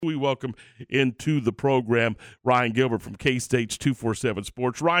We welcome into the program Ryan Gilbert from K-State's 247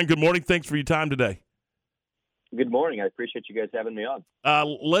 Sports. Ryan, good morning. Thanks for your time today. Good morning. I appreciate you guys having me on.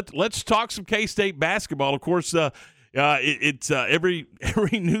 Let's talk some K-State basketball. Of course, every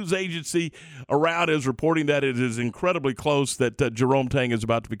news agency around is reporting that it is incredibly close that Jerome Tang is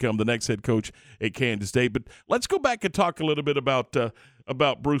about to become the next head coach at Kansas State. But let's go back and talk a little bit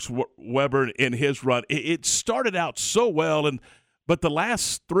about Bruce Weber and his run. It started out so well, but the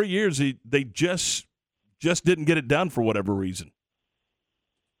last 3 years they just didn't get it done for whatever reason.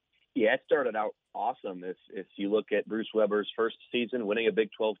 Yeah, it started out awesome. If you look at Bruce Weber's first season, winning a Big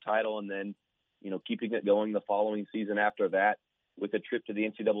 12 title, and then keeping it going the following season after that with a trip to the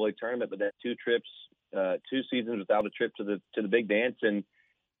NCAA tournament, but then 2 seasons without a trip to the Big Dance, and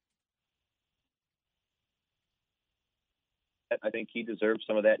I think he deserves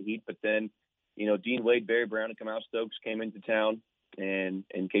some of that heat. But then, Dean Wade, Barry Brown, and Kamau Stokes came into town, and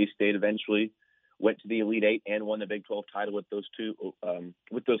K-State eventually went to the Elite Eight and won the Big 12 title with those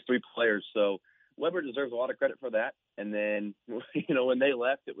 3 players. So Weber deserves a lot of credit for that. And then, when they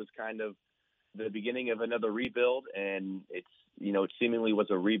left, it was kind of the beginning of another rebuild, and it seemingly was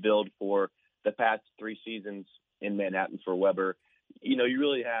a rebuild for the past 3 seasons in Manhattan for Weber. You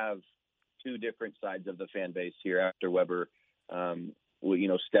really have 2 different sides of the fan base here after Weber,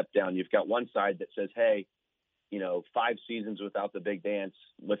 stepped down. You've got one side that says, hey, 5 seasons without the Big Dance,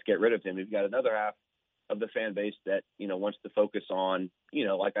 let's get rid of him. You've got another half of the fan base that, wants to focus on,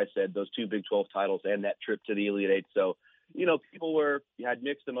 like I said, those 2 Big 12 titles and that trip to the Elite Eight. So, people had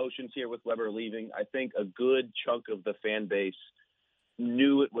mixed emotions here with Weber leaving. I think a good chunk of the fan base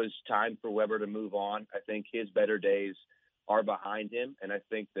knew it was time for Weber to move on. I think his better days are behind him, and I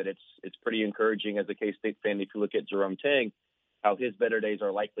think that it's pretty encouraging as a K-State fan if you look at Jerome Tang, how his better days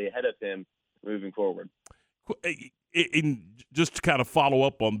are likely ahead of him moving forward. Just to kind of follow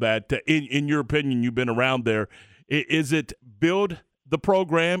up on that, in your opinion, you've been around there, is it build the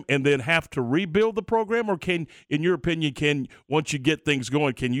program and then have to rebuild the program, or in your opinion, once you get things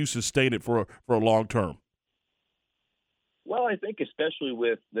going, can you sustain it for a long term? Well, I think especially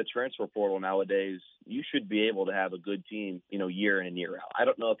with the transfer portal nowadays, you should be able to have a good team, year in and year out. I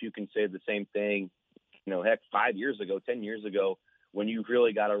don't know if you can say the same thing, 5 years ago, 10 years ago, when you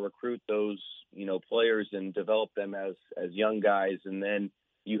really got to recruit those, players and develop them as young guys. And then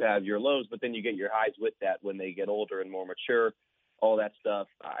you have your lows, but then you get your highs with that when they get older and more mature, all that stuff.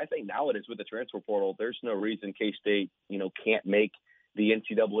 I think nowadays with the transfer portal, there's no reason K-State, can't make the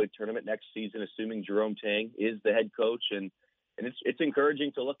NCAA tournament next season, assuming Jerome Tang is the head coach. And it's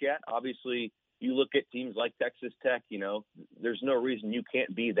encouraging to look at. Obviously, you look at teams like Texas Tech, there's no reason you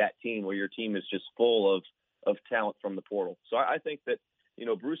can't be that team where your team is just full of talent from the portal. So I think that,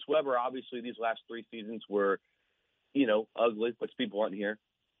 Bruce Weber, obviously these last 3 seasons were, ugly, puts people on here.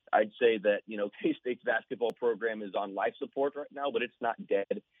 I'd say that, K-State's basketball program is on life support right now, but it's not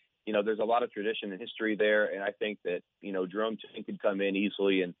dead. There's a lot of tradition and history there. And I think that, Jerome Tang could come in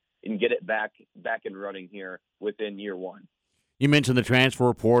easily and get it back and running here within year 1. You mentioned the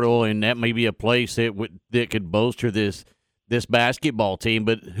transfer portal, and that may be a place that could bolster this basketball team.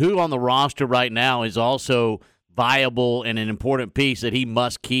 But who on the roster right now is also viable and an important piece that he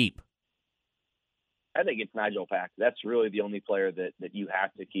must keep? I think it's Nigel Pack. That's really the only player that you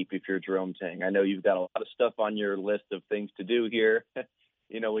have to keep if you're Jerome Tang. I know you've got a lot of stuff on your list of things to do here,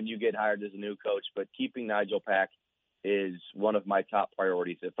 when you get hired as a new coach, but keeping Nigel Pack is one of my top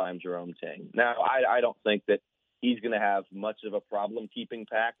priorities if I'm Jerome Tang. Now, I don't think that he's going to have much of a problem keeping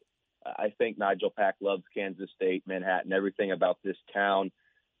Pack. I think Nigel Pack loves Kansas State, Manhattan, everything about this town.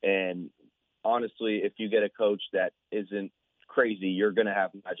 And honestly, if you get a coach that isn't crazy, you're going to have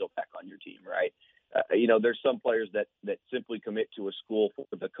Nigel Pack on your team, right? There's some players that simply commit to a school for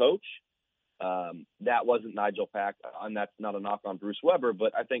the coach. That wasn't Nigel Pack, and that's not a knock on Bruce Weber,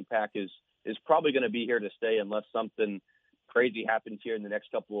 but I think Pack is probably going to be here to stay unless something crazy happens here in the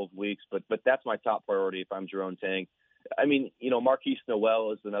next couple of weeks. But that's my top priority if I'm Jerome Tang. I mean, Marquise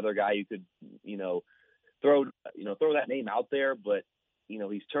Noel is another guy you could, throw that name out there, but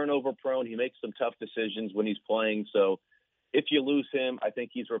he's turnover prone. He makes some tough decisions when he's playing. So if you lose him, I think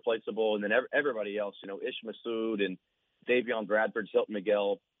he's replaceable. And then everybody else, Ish Massoud and Davion Bradford, Hilton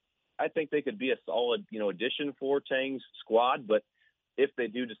Miguel, I think they could be a solid, addition for Tang's squad. But if they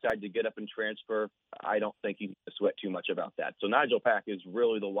do decide to get up and transfer, I don't think you sweat too much about that. So Nigel Pack is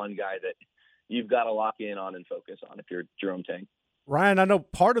really the one guy that you've got to lock in on and focus on if you're Jerome Tang. Ryan, I know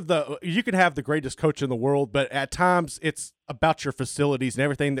part of you can have the greatest coach in the world, but at times it's about your facilities and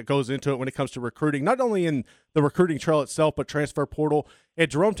everything that goes into it when it comes to recruiting, not only in the recruiting trail itself, but transfer portal.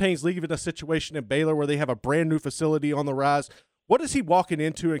 And Jerome Tang's leaving a situation in Baylor where they have a brand new facility on the rise. What is he walking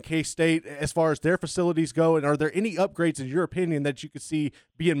into in K-State as far as their facilities go, and are there any upgrades, in your opinion, that you could see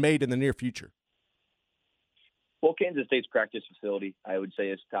being made in the near future? Well, Kansas State's practice facility, I would say,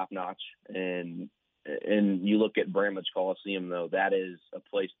 is top-notch. And you look at Bramlage Coliseum, though, that is a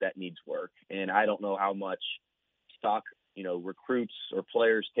place that needs work. And I don't know how much stock, recruits or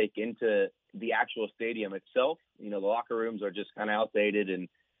players take into the actual stadium itself. The locker rooms are just kind of outdated, and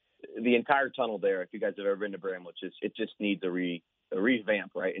the entire tunnel there, if you guys have ever been to Bramlage, it just needs a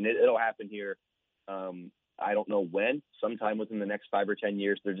revamp, right? And it'll happen here. I don't know when. Sometime within the next 5 or 10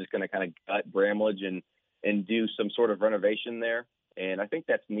 years, they're just going to kind of gut Bramlage and do some sort of renovation there. And I think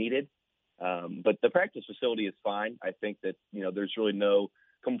that's needed. But the practice facility is fine. I think that, there's really no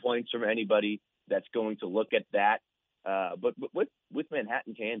complaints from anybody that's going to look at that. But with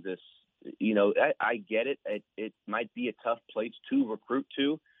Manhattan, Kansas, I get it. It might be a tough place to recruit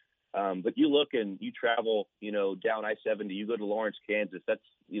to. But you look and you travel, down I-70, you go to Lawrence, Kansas, that's,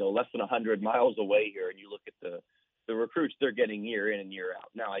 less than 100 miles away here. And you look at the recruits they're getting year in and year out.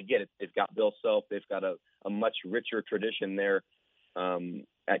 Now, I get it. They've got Bill Self. They've got a much richer tradition there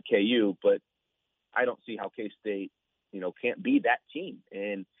at KU. But I don't see how K-State, can't be that team.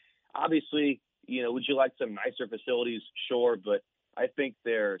 And obviously, would you like some nicer facilities? Sure. But I think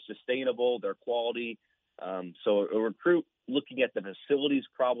they're sustainable, they're quality. So a recruit looking at the facilities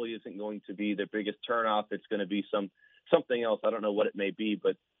probably isn't going to be their biggest turnoff. It's going to be something else. I don't know what it may be,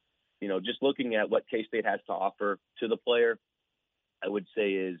 but just looking at what K-State has to offer to the player, I would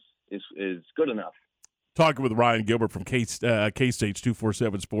say is good enough. Talking with Ryan Gilbert from K-State's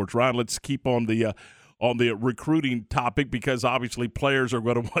 247 Sports. Ryan, let's keep on the recruiting topic, because obviously players are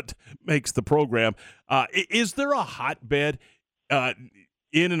going to what makes the program. Is there a hotbed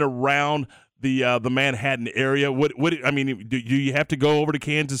in and around the Manhattan area? Do you have to go over to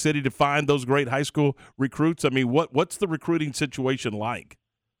Kansas City to find those great high school recruits? I mean, what's the recruiting situation like?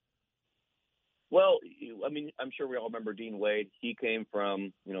 Well, I'm sure we all remember Dean Wade. He came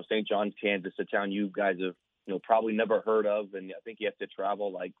from, St. John's, Kansas, a town you guys have, probably never heard of. And I think you have to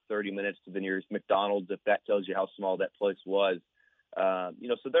travel like 30 minutes to the nearest McDonald's, if that tells you how small that place was.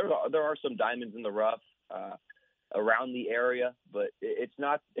 So there are some diamonds in the rough around the area, but it's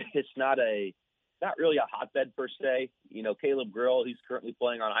not really a hotbed per se. Caleb Grill, he's currently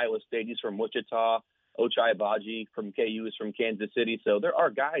playing on Iowa State. He's from Wichita. Ochai Baji from KU is from Kansas City. So there are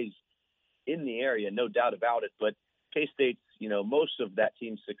guys in the area, no doubt about it. But K-State's, most of that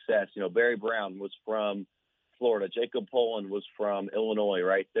team's success, Barry Brown was from Florida. Jacob Poland was from Illinois,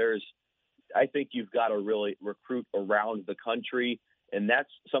 right? I think you've got to really recruit around the country. And that's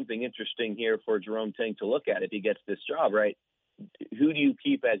something interesting here for Jerome Tang to look at if he gets this job, right? Who do you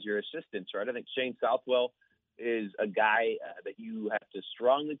keep as your assistants, right? I think Shane Southwell is a guy that you have to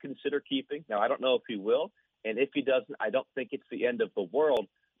strongly consider keeping. Now, I don't know if he will. And if he doesn't, I don't think it's the end of the world.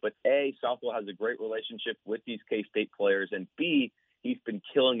 But A, Southwell has a great relationship with these K-State players. And B, he's been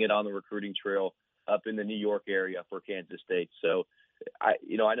killing it on the recruiting trail up in the New York area for Kansas State. So, I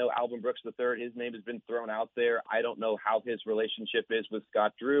know Alvin Brooks III, his name has been thrown out there. I don't know how his relationship is with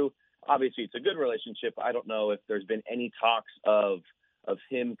Scott Drew. Obviously, it's a good relationship. I don't know if there's been any talks of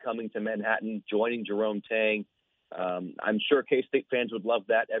him coming to Manhattan, joining Jerome Tang. I'm sure K-State fans would love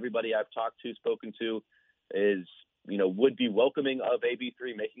that. Everybody I've spoken to is, would be welcoming of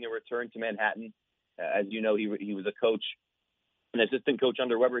AB3 making a return to Manhattan. As you know, he was a coach, an assistant coach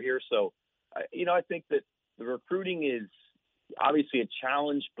under Weber here. So, I think that the recruiting is obviously a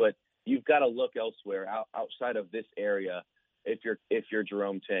challenge, but you've got to look elsewhere outside of this area if you're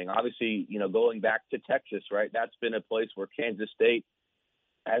Jerome Tang. Obviously, going back to Texas, right? That's been a place where Kansas State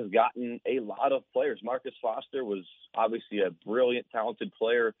has gotten a lot of players. Marcus Foster was obviously a brilliant, talented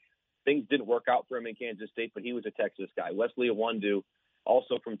player. Things didn't work out for him in Kansas State, but he was a Texas guy. Wesley Iwundu,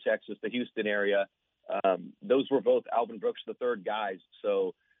 also from Texas, the Houston area. Those were both Alvin Brooks III guys.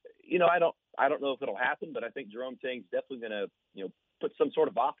 So, I don't know if it'll happen, but I think Jerome Tang's definitely going to, put some sort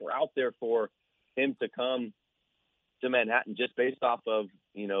of offer out there for him to come to Manhattan, just based off of,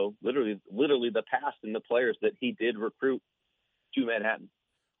 literally the past and the players that he did recruit to Manhattan.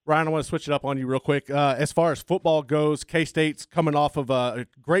 Ryan, I want to switch it up on you real quick. As far as football goes, K-State's coming off of a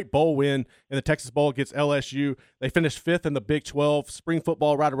great bowl win in the Texas Bowl against LSU. They finished 5th in the Big 12. Spring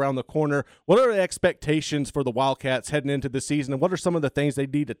football right around the corner. What are the expectations for the Wildcats heading into the season, and what are some of the things they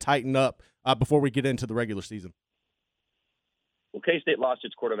need to tighten up before we get into the regular season? Well, K-State lost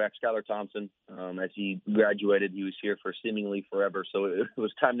its quarterback, Skylar Thompson. As he graduated, he was here for seemingly forever, so it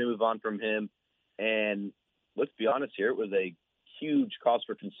was time to move on from him. And let's be honest here, it was a huge cause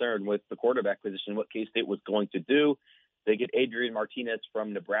for concern with the quarterback position, what K-State was going to do. They get Adrian Martinez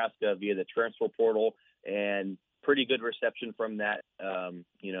from Nebraska via the transfer portal, and pretty good reception from that,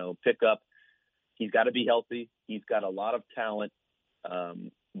 pickup. He's got to be healthy. He's got a lot of talent,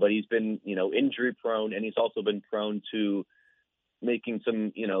 but he's been, injury prone, and he's also been prone to making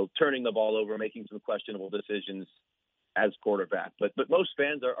some, turning the ball over, making some questionable decisions as quarterback. But most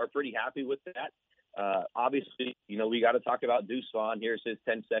fans are pretty happy with that. Obviously, we got to talk about Deuce Vaughn. Here's his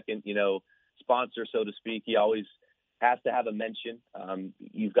 10-second, sponsor, so to speak. He always has to have a mention.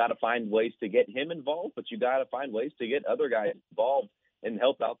 You've got to find ways to get him involved, but you got to find ways to get other guys involved and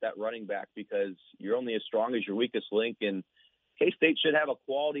help out that running back, because you're only as strong as your weakest link. And K-State should have a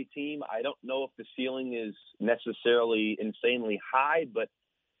quality team. I don't know if the ceiling is necessarily insanely high, but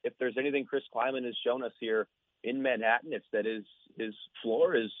if there's anything Chris Kleiman has shown us here in Manhattan, it's that his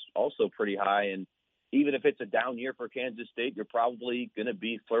floor is also pretty high. And even if it's a down year for Kansas State, you're probably going to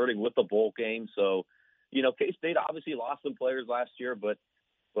be flirting with the bowl game. So, K-State obviously lost some players last year, but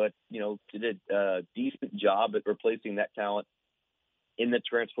did a decent job at replacing that talent in the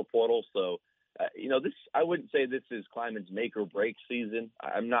transfer portal. So, I wouldn't say this is Kleiman's make or break season.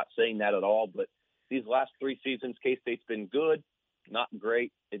 I'm not saying that at all, but these last 3 seasons, K-State's been good, not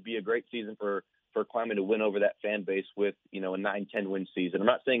great. It'd be a great season for Kleiman to win over that fan base with, a 9-10 win season. I'm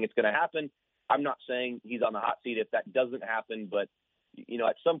not saying it's going to happen. I'm not saying he's on the hot seat if that doesn't happen, but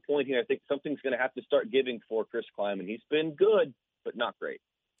at some point here, I think something's going to have to start giving for Chris Kleiman. He's been good, but not great.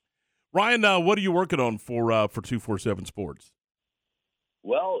 Ryan, what are you working on for 247 Sports?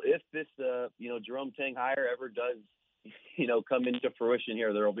 Well, if this, Jerome Tang hire ever does, come into fruition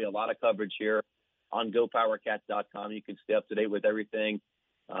here, there will be a lot of coverage here on GoPowerCats.com. You can stay up to date with everything.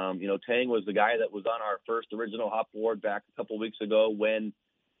 Tang was the guy that was on our first original hop board back a couple weeks ago when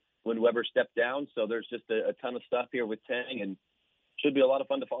Weber stepped down. So there's just a ton of stuff here with Tang, and should be a lot of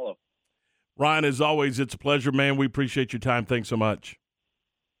fun to follow. Ryan, as always, it's a pleasure, man. We appreciate your time. Thanks so much.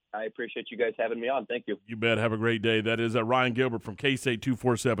 I appreciate you guys having me on. Thank you. You bet. Have a great day. That is Ryan Gilbert from K-State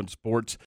 247 Sports.